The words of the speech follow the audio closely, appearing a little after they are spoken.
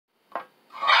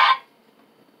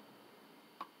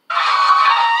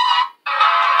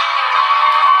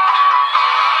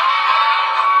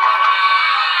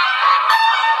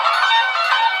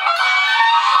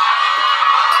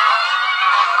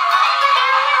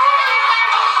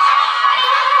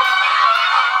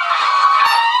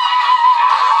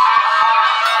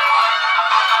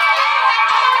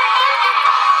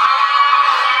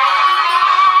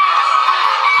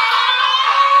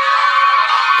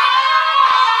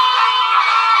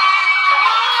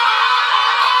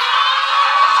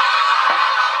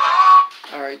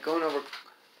going over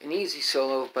an easy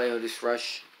solo by Otis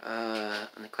Rush on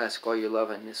the classic All Your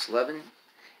Lovin'. This Lovin',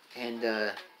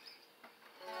 and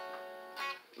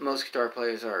most guitar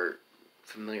players are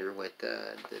familiar with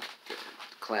the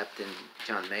Clapton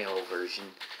John Mayall version,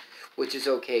 which is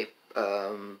okay,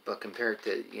 but compared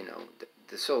to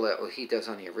the solo he does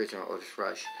on the original Otis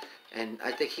Rush, and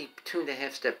I think he tuned a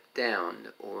half step down,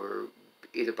 or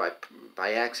either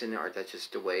by accident or that's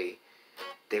just the way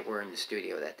they were in the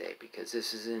studio that day, because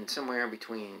this is in somewhere in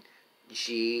between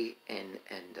G and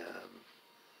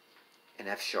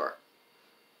F sharp.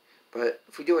 But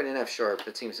if we do it in F sharp,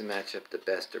 it seems to match up the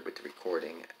best with the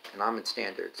recording, and I'm in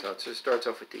standard, so it just starts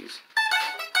off with these.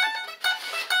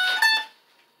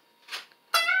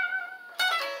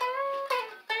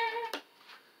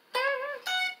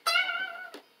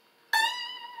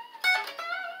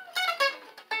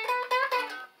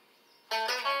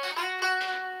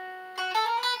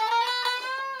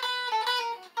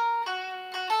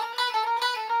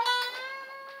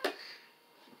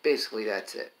 Basically,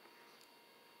 that's it.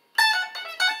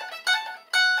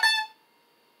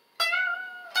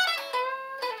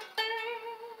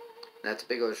 That's a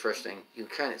big Otis Rush thing.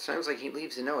 It sounds like he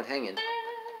leaves the note hanging.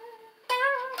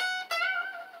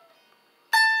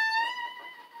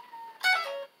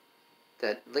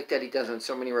 That lick that he does on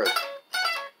so many roads.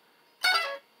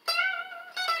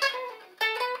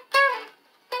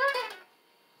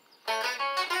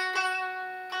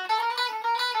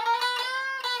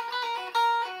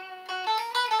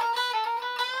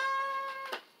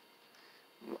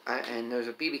 And there's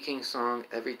a B.B. King song,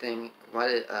 Everything.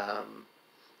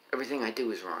 Everything I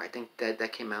Do Is Wrong. I think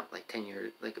that came out like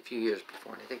a few years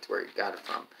before, and I think that's where he got it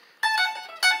from.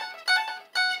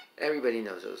 Everybody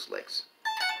knows those licks.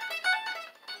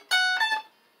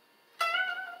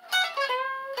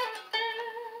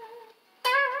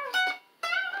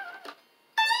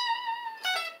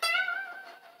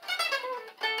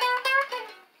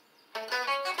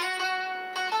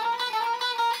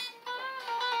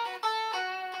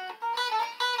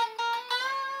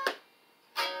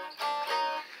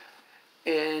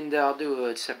 And I'll do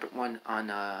a separate one on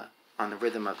the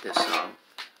rhythm of this song,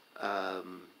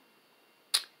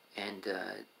 and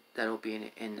that'll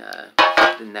be in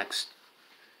the next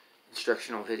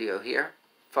instructional video here.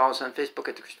 Follow us on Facebook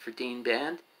at the Christopher Dean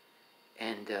Band,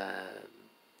 and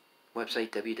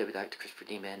website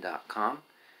www.thechristopherdeanband.com.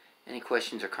 Any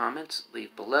questions or comments,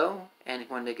 leave below, and if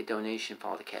you want to make a donation,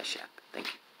 follow the Cash App. Thank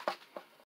you.